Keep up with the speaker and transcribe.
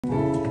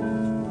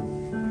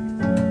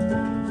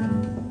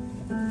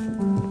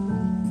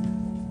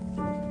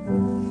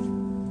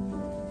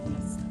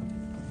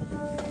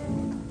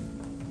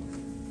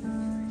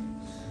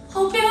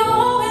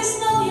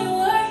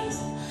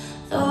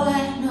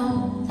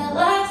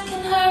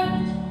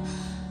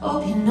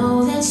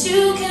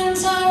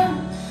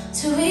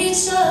to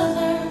each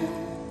other.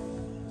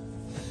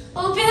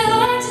 Hope you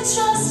learn to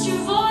trust your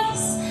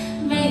voice,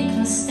 make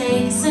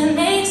mistakes and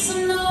make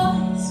some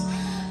noise.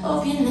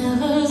 Hope you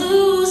never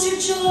lose your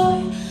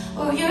joy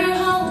or your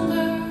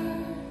hunger.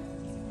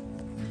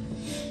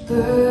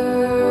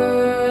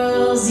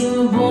 Girls,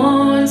 you were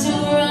born to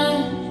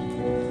run,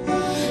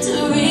 to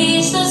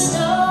reach the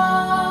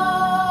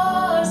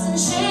stars and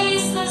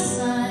chase the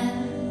sun.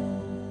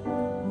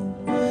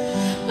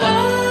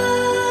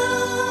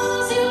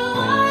 Girls, you are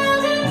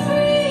wild and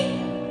free.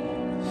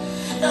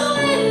 The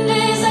wind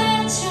is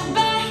at your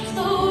back,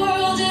 the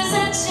world is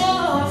at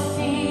your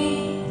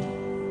feet.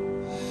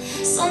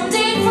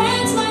 Someday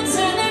friends might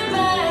turn their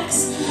backs,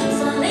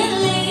 falling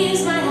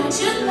leaves might hide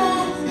your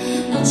path,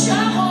 but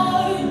your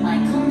heart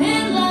might come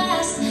in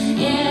last.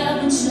 Yeah,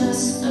 but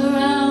just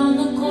around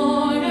the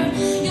corner,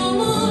 you'll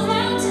move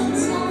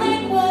mountains, you'll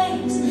make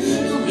waves.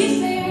 You'll be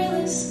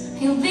fearless,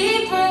 you'll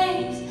be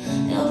brave.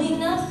 There'll be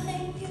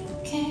nothing you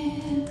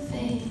can't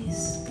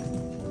face.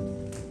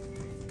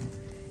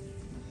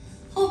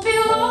 Hope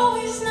you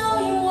always know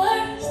your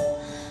worth,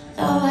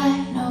 though I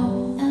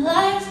know that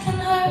life can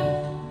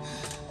hurt.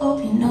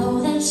 Hope you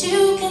know that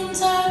you can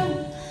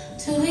turn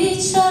to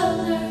each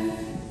other.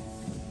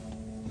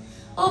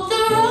 Hope the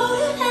road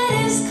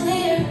ahead is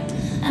clear,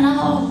 and I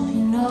hope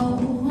you know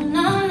when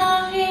I'm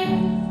not here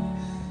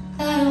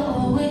that you'll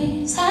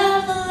always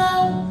have the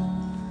love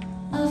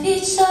of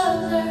each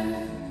other.